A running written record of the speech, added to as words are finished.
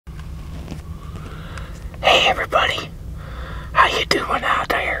Hey everybody, how you doing out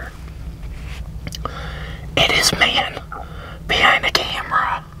there? It is man behind the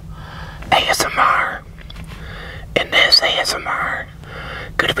camera, ASMR. In this ASMR,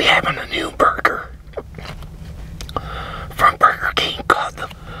 gonna be having a new burger from Burger King called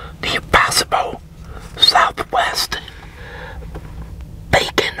the Impossible Southwest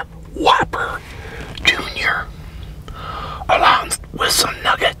Bacon Whopper Jr. along with some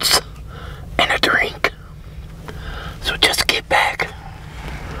nuggets and a drink. So just get back,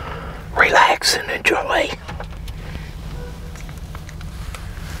 relax, and enjoy.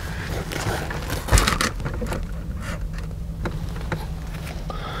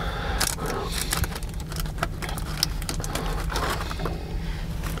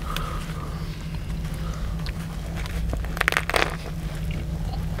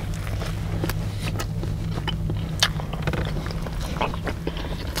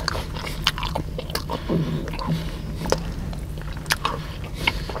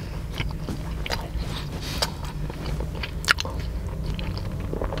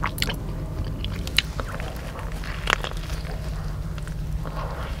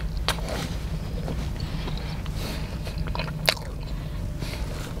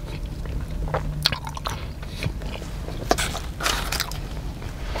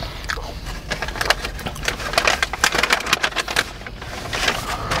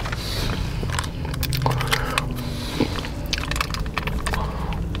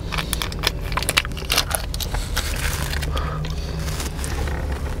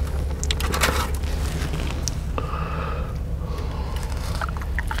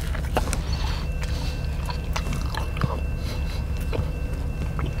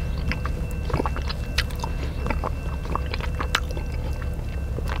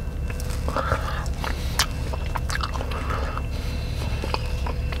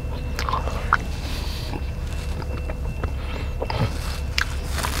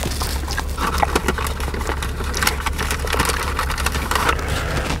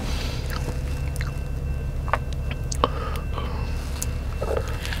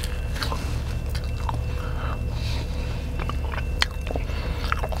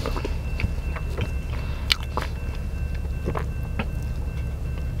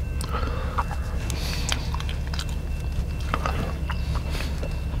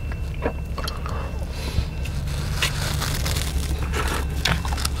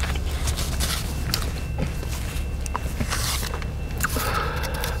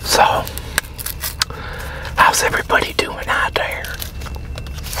 So, how's everybody doing out there?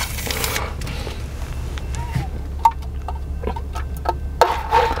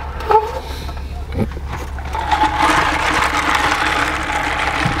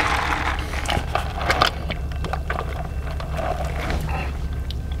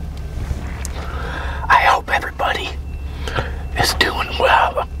 I hope everybody is doing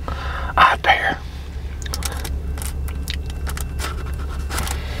well out there.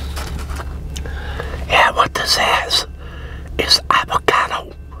 Yeah, what this has is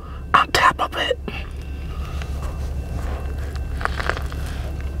avocado on top of it.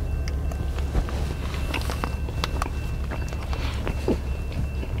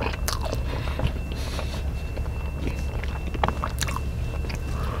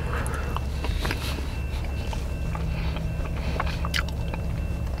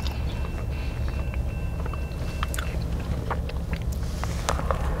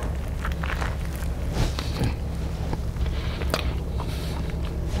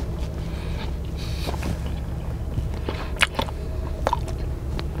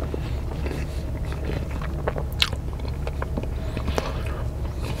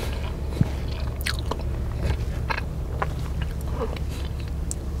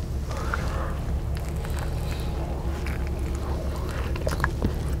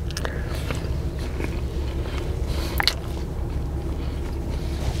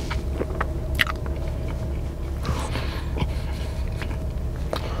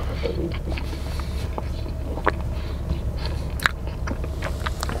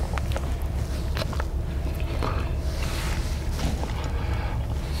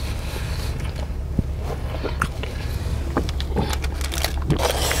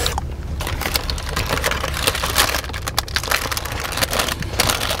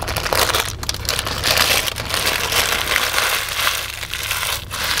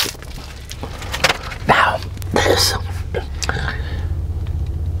 Now, this,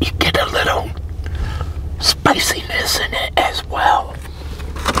 you get a little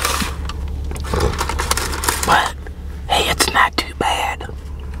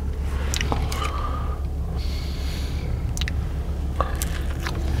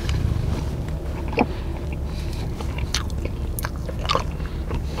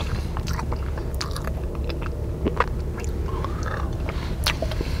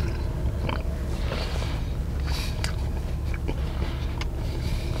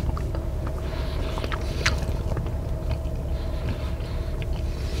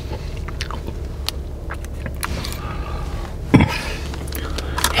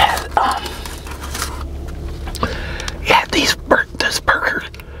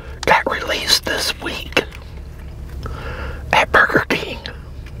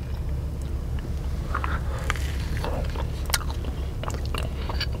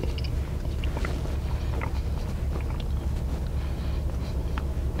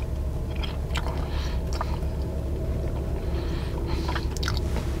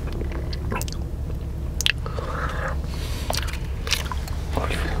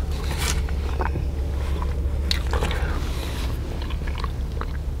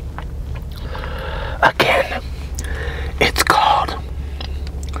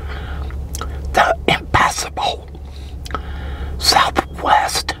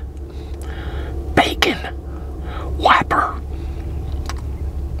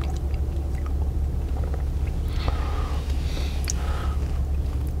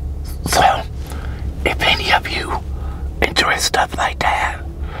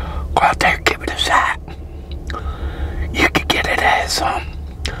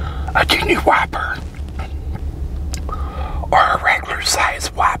a junior Whopper or a regular size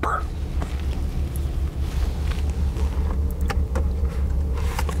Whopper.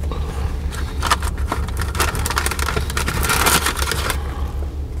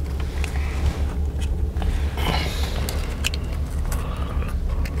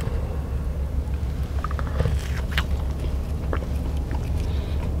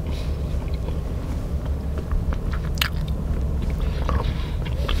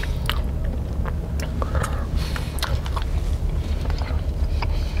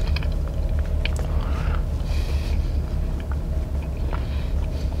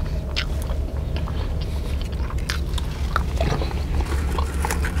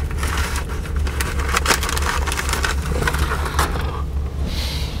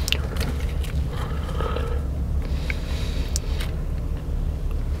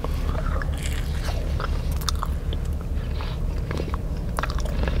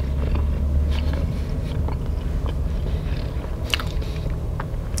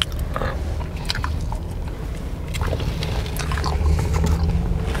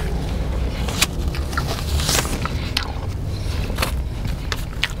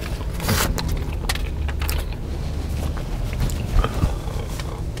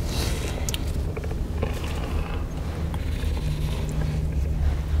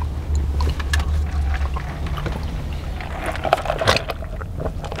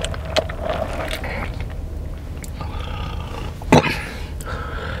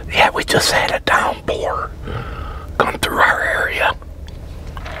 Yeah, we just had a downpour come through our area.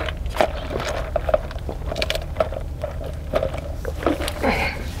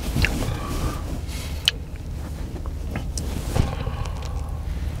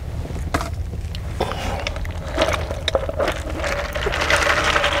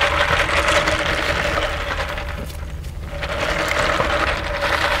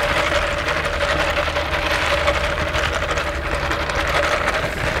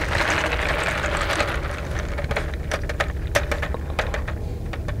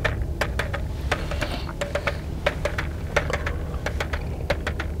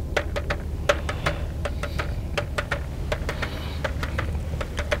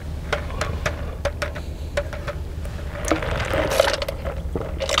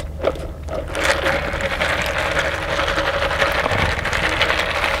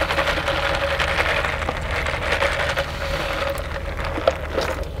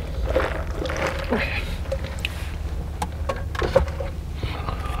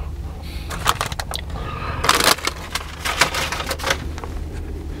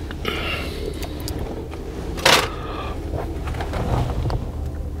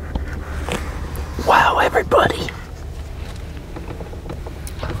 Wow, everybody.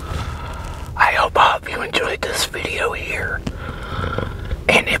 I hope all of you enjoyed this video here.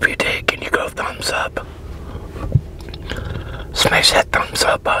 And if you did, can you go thumbs up? Smash that thumbs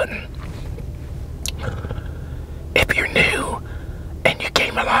up button. If you're new and you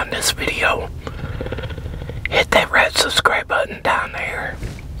came along this video, hit that red subscribe button down there.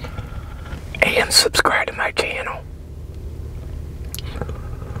 And subscribe to my channel.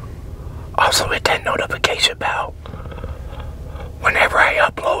 Also hit that notification bell. Whenever I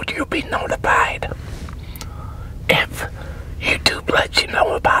upload, you'll be notified if YouTube lets you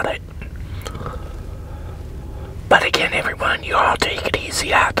know about it. But again, everyone, you all take it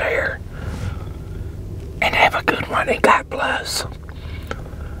easy out there. And have a good one, and God bless.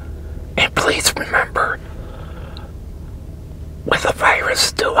 And please remember, with the virus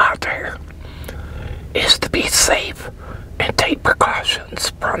still out there, is to be safe and take precautions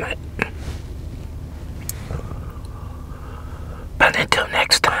from it. But until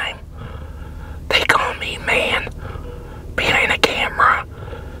next time, they call me Man Behind a Camera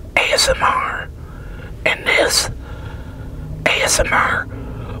ASMR. And this ASMR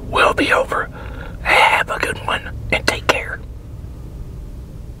will be over. Have a good one and take care.